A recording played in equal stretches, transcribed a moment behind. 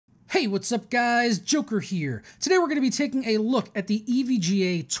Hey, what's up guys? Joker here. Today we're going to be taking a look at the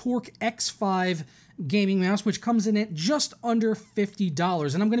EVGA Torq X5 gaming mouse, which comes in at just under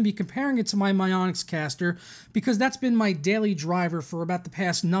 $50. And I'm going to be comparing it to my Mionix Castor because that's been my daily driver for about the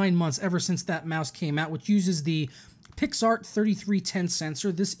past 9 months, ever since that mouse came out, which uses the Pixart 3310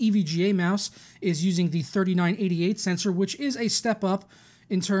 sensor. This EVGA mouse is using the 3988 sensor, which is a step up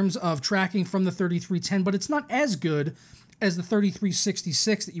in terms of tracking from the 3310, but it's not as good as the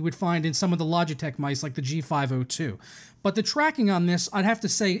 3366 that you would find in some of the Logitech mice like the G502. But the tracking on this, I'd have to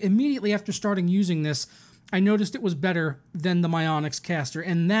say, immediately after starting using this, I noticed it was better than the Mionix Castor,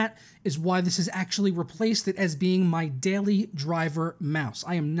 and that is why this has actually replaced it as being my daily driver mouse.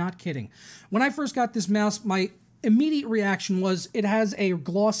 I am not kidding. When I first got this mouse, my immediate reaction was it has a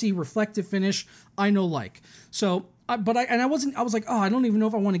glossy, reflective finish I like. So I was like, oh, I don't even know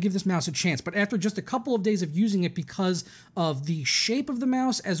if I want to give this mouse a chance. But after just a couple of days of using it, because of the shape of the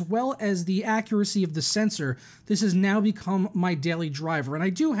mouse as well as the accuracy of the sensor, this has now become my daily driver. And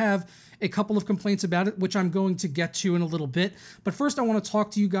I do have a couple of complaints about it, which I'm going to get to in a little bit. But first, I want to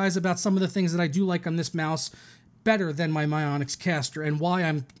talk to you guys about some of the things that I do like on this mouse better than my Mionix Castor, and why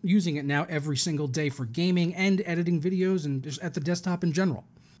I'm using it now every single day for gaming and editing videos and just at the desktop in general.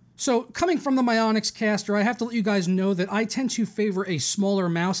 So, coming from the Mionix Castor, I have to let you guys know that I tend to favor a smaller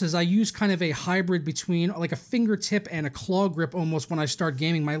mouse, as I use kind of a hybrid between like a fingertip and a claw grip almost when I start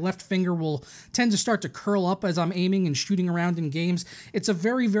gaming. My left finger will tend to start to curl up as I'm aiming and shooting around in games. It's a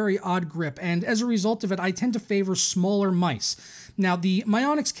very, very odd grip, and as a result of it, I tend to favor smaller mice. Now, the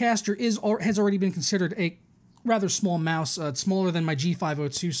Mionix Castor has already been considered a rather small mouse, smaller than my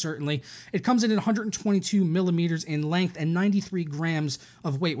G502 certainly. It comes in at 122 millimeters in length and 93 grams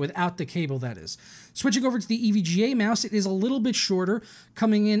of weight without the cable, that is. Switching over to the EVGA mouse, it is a little bit shorter,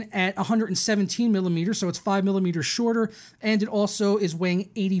 coming in at 117 millimeters, so it's 5 millimeters shorter, and it also is weighing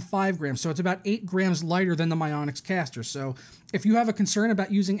 85 grams, so it's about 8 grams lighter than the Mionix Castor. So if you have a concern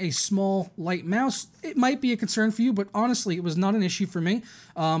about using a small, light mouse, it might be a concern for you, but honestly, it was not an issue for me.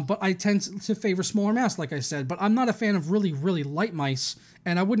 But I tend to favor smaller mouse, like I said. But I'm not a fan of really, really light mice,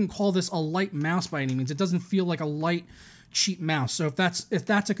 and I wouldn't call this a light mouse by any means. It doesn't feel like a light, cheap mouse. So if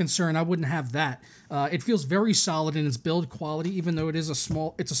that's a concern, I wouldn't have that. It feels very solid in its build quality, even though it's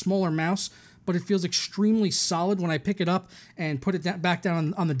a smaller mouse. But it feels extremely solid when I pick it up and put it back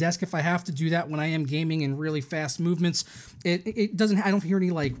down on the desk if I have to do that when I am gaming in really fast movements. It doesn't, I don't hear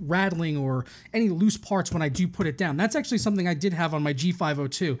any like rattling or any loose parts when I do put it down. That's actually something I did have on my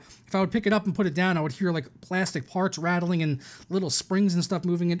G502. If I would pick it up and put it down, I would hear like plastic parts rattling and little springs and stuff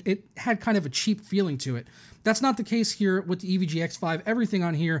moving. It had kind of a cheap feeling to it. That's not the case here with the EVGA X5. Everything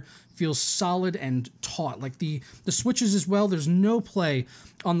on here feels solid and taut. Like the switches as well, there's no play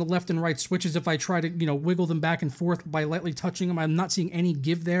on the left and right switches. If I try to, wiggle them back and forth by lightly touching them, I'm not seeing any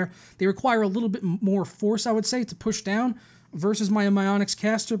give there. They require a little bit more force, I would say, to push down versus my Mionix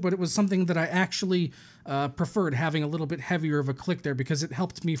Castor, but it was something that I actually preferred, having a little bit heavier of a click there, because it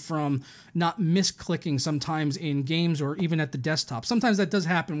helped me from not misclicking sometimes in games or even at the desktop. Sometimes that does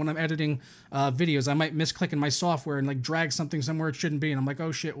happen when I'm editing videos. I might misclick in my software and like drag something somewhere it shouldn't be, and I'm like,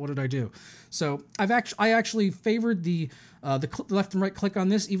 oh shit, what did I do? So I actually favored the left and right click on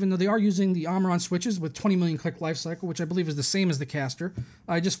this, even though they are using the Omron switches with 20 million click life cycle, which I believe is the same as the Castor.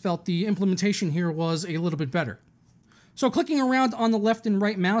 I just felt the implementation here was a little bit better. So clicking around on the left and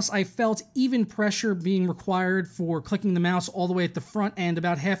right mouse, I felt even pressure being required for clicking the mouse all the way at the front and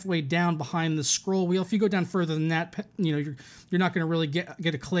about halfway down behind the scroll wheel. If you go down further than that, you're not going to really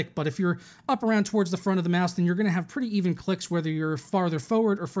get a click. But if you're up around towards the front of the mouse, then you're going to have pretty even clicks, whether you're farther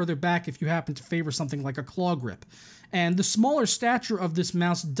forward or further back, if you happen to favor something like a claw grip. And the smaller stature of this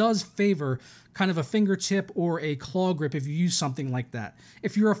mouse does favor kind of a fingertip or a claw grip if you use something like that.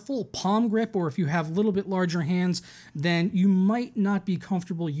 If you're a full palm grip, or if you have a little bit larger hands, then you might not be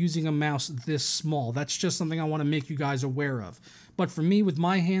comfortable using a mouse this small. That's just something I want to make you guys aware of. But for me, with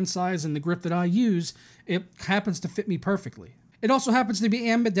my hand size and the grip that I use, it happens to fit me perfectly. It also happens to be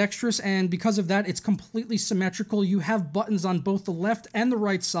ambidextrous, and because of that, it's completely symmetrical. You have buttons on both the left and the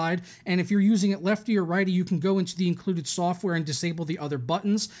right side, and if you're using it lefty or righty, you can go into the included software and disable the other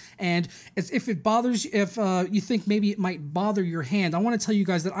buttons. And if you think maybe it might bother your hand, I want to tell you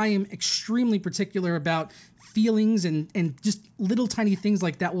guys that I am extremely particular about feelings, and just little tiny things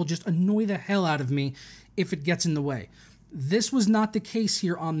like that will just annoy the hell out of me if it gets in the way. This was not the case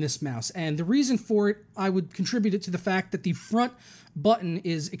here on this mouse, and the reason for it, I would contribute it to the fact that the front button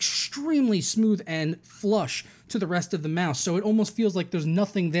is extremely smooth and flush to the rest of the mouse, so it almost feels like there's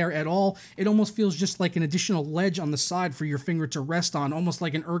nothing there at all. It almost feels just like an additional ledge on the side for your finger to rest on, almost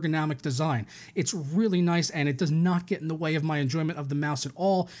like an ergonomic design. It's really nice, and it does not get in the way of my enjoyment of the mouse at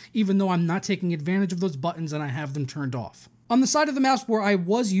all, even though I'm not taking advantage of those buttons and I have them turned off. On the side of the mouse where I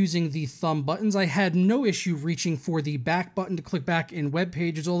was using the thumb buttons, I had no issue reaching for the back button to click back in web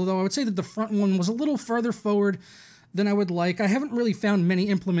pages, although I would say that the front one was a little further forward than I would like. I haven't really found many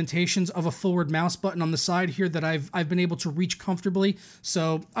implementations of a forward mouse button on the side here that I've been able to reach comfortably,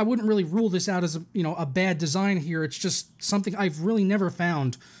 so I wouldn't really rule this out as a bad design here. It's just something I've really never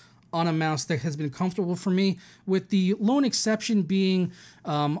found on a mouse that has been comfortable for me, with the lone exception being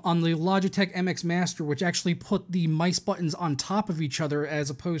on the Logitech MX Master, which actually put the mice buttons on top of each other as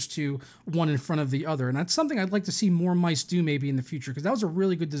opposed to one in front of the other. And that's something I'd like to see more mice do maybe in the future, because that was a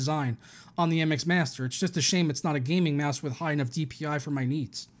really good design on the MX Master. It's just a shame it's not a gaming mouse with high enough DPI for my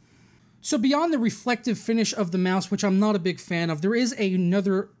needs. So beyond the reflective finish of the mouse, which I'm not a big fan of, there is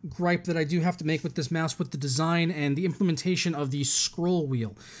another gripe that I do have to make with this mouse, with the design and the implementation of the scroll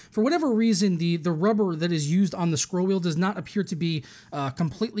wheel. For whatever reason, the rubber that is used on the scroll wheel does not appear to be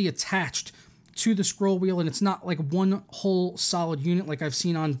completely attached to the scroll wheel, and it's not like one whole solid unit like I've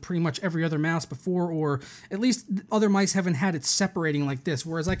seen on pretty much every other mouse before, or at least other mice haven't had it separating like this,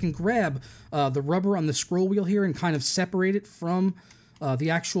 whereas I can grab the rubber on the scroll wheel here and kind of separate it from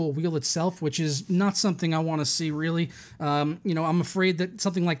the actual wheel itself, which is not something I want to see, really. I'm afraid that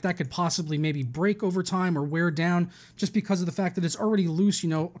something like that could possibly maybe break over time or wear down just because of the fact that it's already loose,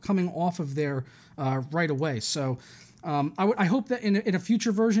 coming off of there right away. So I hope that in a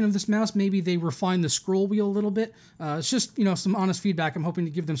future version of this mouse, maybe they refine the scroll wheel a little bit. It's just, some honest feedback I'm hoping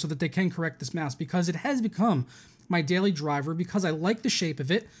to give them so that they can correct this mouse, because it has become my daily driver, because I like the shape of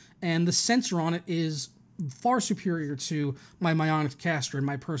it, and the sensor on it is far superior to my Mionix Castor, in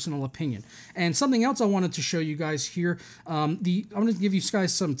my personal opinion. And something else I wanted to show you guys here, I'm going to give you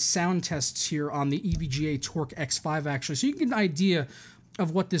guys some sound tests here on the EVGA Torq X5 actually, so you can get an idea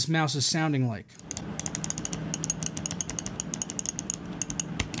of what this mouse is sounding like.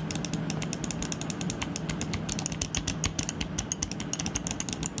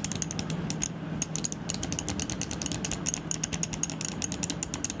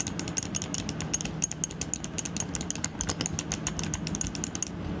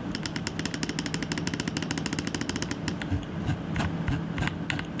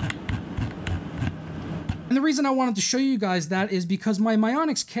 And the reason I wanted to show you guys that is because my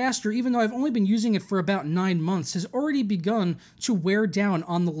Mionix Castor, even though I've only been using it for about 9 months, has already begun to wear down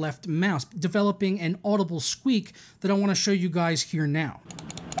on the left mouse, developing an audible squeak that I want to show you guys here now.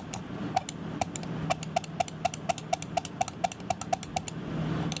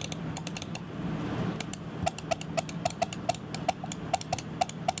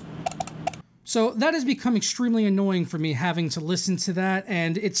 So that has become extremely annoying for me, having to listen to that,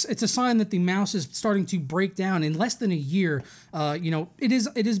 and it's a sign that the mouse is starting to break down in less than a year. It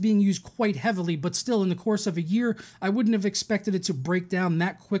is being used quite heavily, but still in the course of a year, I wouldn't have expected it to break down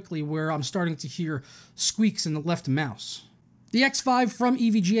that quickly, where I'm starting to hear squeaks in the left mouse. The X5 from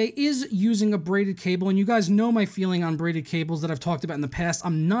EVGA is using a braided cable, and you guys know my feeling on braided cables that I've talked about in the past.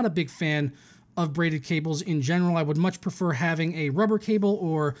 I'm not a big fan of braided cables in general. I would much prefer having a rubber cable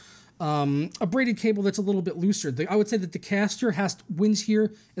or a braided cable that's a little bit looser. I would say that the Castor wins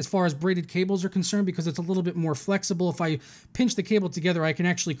here as far as braided cables are concerned, because it's a little bit more flexible. If I pinch the cable together, I can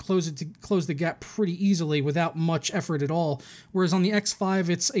actually close the gap pretty easily without much effort at all. Whereas on the X5,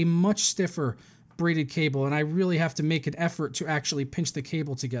 it's a much stiffer braided cable, and I really have to make an effort to actually pinch the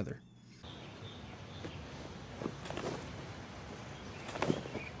cable together.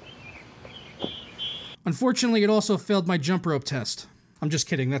 Unfortunately, it also failed my jump rope test. I'm just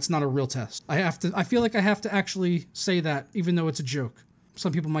kidding, that's not a real test. I feel like I have to actually say that, even though it's a joke.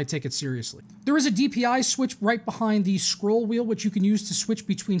 Some people might take it seriously. There is a DPI switch right behind the scroll wheel, which you can use to switch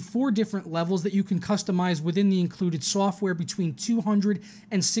between 4 different levels that you can customize within the included software between 200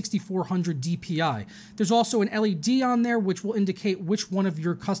 and 6400 DPI. There's also an LED on there, which will indicate which one of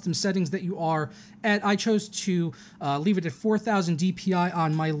your custom settings that you are at. I chose to leave it at 4000 DPI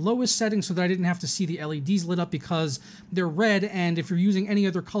on my lowest setting so that I didn't have to see the LEDs lit up, because they're red, and if you're using any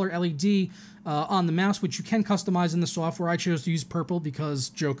other color LED on the mouse, which you can customize in the software, I chose to use purple because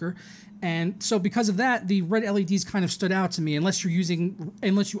Joker. And so because of that, the red LEDs kind of stood out to me. Unless you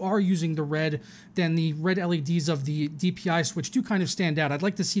are using the red, then the red LEDs of the DPI switch do kind of stand out. I'd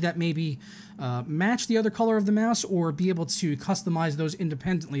like to see that maybe match the other color of the mouse, or be able to customize those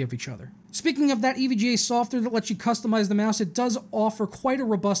independently of each other. Speaking of that EVGA software that lets you customize the mouse, it does offer quite a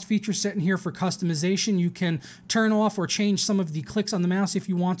robust feature set in here for customization. You can turn off or change some of the clicks on the mouse if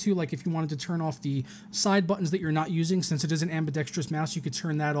you want to, like if you wanted to turn off the side buttons that you're not using. Since it is an ambidextrous mouse, you could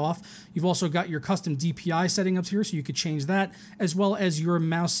turn that off. You've also got your custom DPI setting up here, so you could change that, as well as your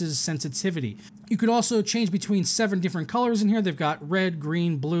mouse's sensitivity. You could also change between 7 different colors in here. They've got red,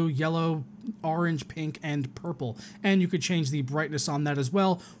 green, blue, yellow, orange, pink, and purple. And you could change the brightness on that as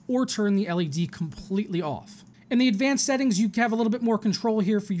well, or turn the LED completely off. In the advanced settings, you have a little bit more control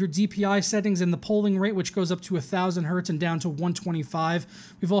here for your DPI settings and the polling rate, which goes up to 1000 Hertz and down to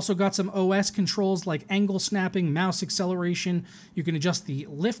 125. We've also got some OS controls like angle snapping, mouse acceleration. You can adjust the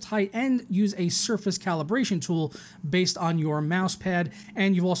lift height and use a surface calibration tool based on your mouse pad.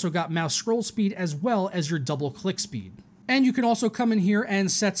 And you've also got mouse scroll speed as well as your double click speed. And you can also come in here and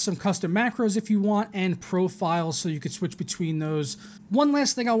set some custom macros if you want, and profiles, so you could switch between those. One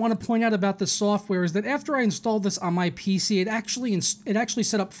last thing I want to point out about the software is that after I installed this on my PC, it actually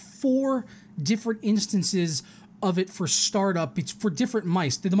set up 4 different instances of it for startup. It's for different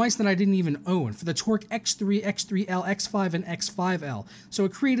mice, the mice that I didn't even own, for the Torq X3, X3L, X5, and X5L. So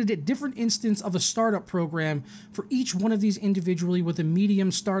it created a different instance of a startup program for each one of these individually with a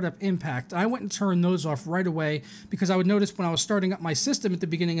medium startup impact. I went and turned those off right away because I would notice when I was starting up my system at the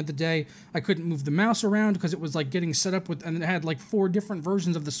beginning of the day, I couldn't move the mouse around because it was like getting set up with, and it had like 4 different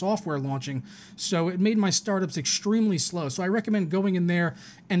versions of the software launching. So it made my startups extremely slow. So I recommend going in there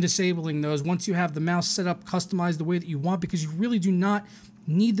and disabling those once you have the mouse set up, customized the way that you want, because you really do not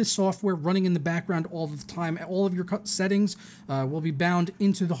need the software running in the background all the time. All of your settings will be bound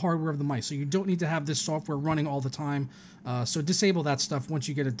into the hardware of the mice, so you don't need to have this software running all the time. So disable that stuff once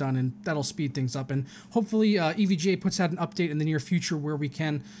you get it done, and that'll speed things up. And hopefully EVGA puts out an update in the near future where we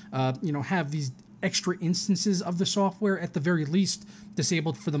can have these extra instances of the software, at the very least,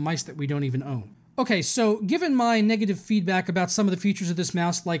 disabled for the mice that we don't even own. Okay, so given my negative feedback about some of the features of this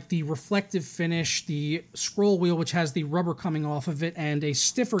mouse, like the reflective finish, the scroll wheel, which has the rubber coming off of it, and a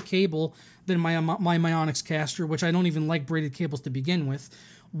stiffer cable than my Mionix Castor, which I don't even like braided cables to begin with,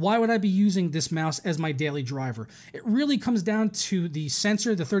 why would I be using this mouse as my daily driver? It really comes down to the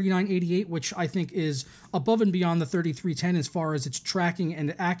sensor, the 3988, which I think is above and beyond the 3310 as far as its tracking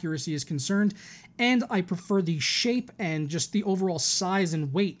and accuracy is concerned, and I prefer the shape and just the overall size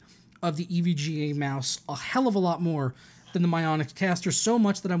and weight of the EVGA mouse a hell of a lot more than the Mionix Castor, so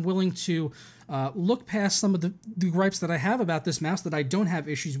much that I'm willing to look past some of the gripes that I have about this mouse that I don't have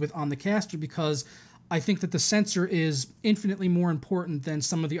issues with on the Castor, because I think that the sensor is infinitely more important than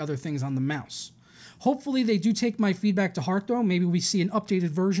some of the other things on the mouse. Hopefully they do take my feedback to heart, though. Maybe we see an updated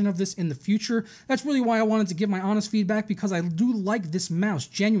version of this in the future. That's really why I wanted to give my honest feedback, because I do like this mouse,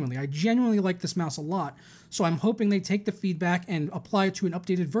 genuinely. I genuinely like this mouse a lot. So I'm hoping they take the feedback and apply it to an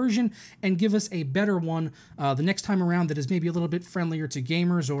updated version and give us a better one the next time around that is maybe a little bit friendlier to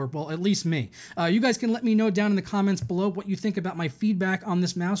gamers, or, well, at least me. You guys can let me know down in the comments below what you think about my feedback on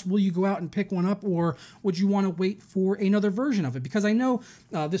this mouse. Will you go out and pick one up, or would you want to wait for another version of it? Because I know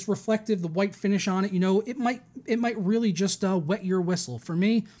this reflective, the white finish on it, it might really just wet your whistle. For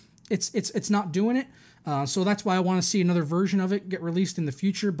me, it's not doing it. So that's why I want to see another version of it get released in the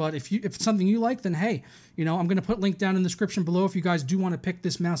future. But if it's something you like, then hey, I'm going to put a link down in the description below if you guys do want to pick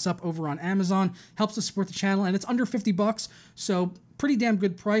this mouse up over on Amazon. Helps to support the channel, and it's under 50 bucks. So pretty damn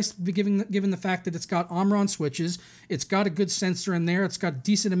good price, given the fact that it's got Omron switches, it's got a good sensor in there, it's got a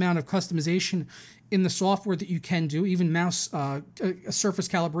decent amount of customization in the software that you can do, even mouse a surface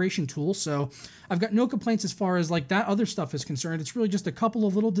calibration tool. So I've got no complaints as far as like that other stuff is concerned. It's really just a couple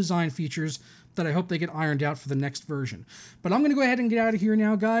of little design features that I hope they get ironed out for the next version. But I'm going to go ahead and get out of here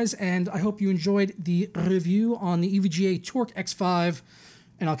now, guys, and I hope you enjoyed the review on the EVGA Torq X5,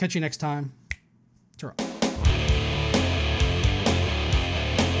 and I'll catch you next time. Ta-ra.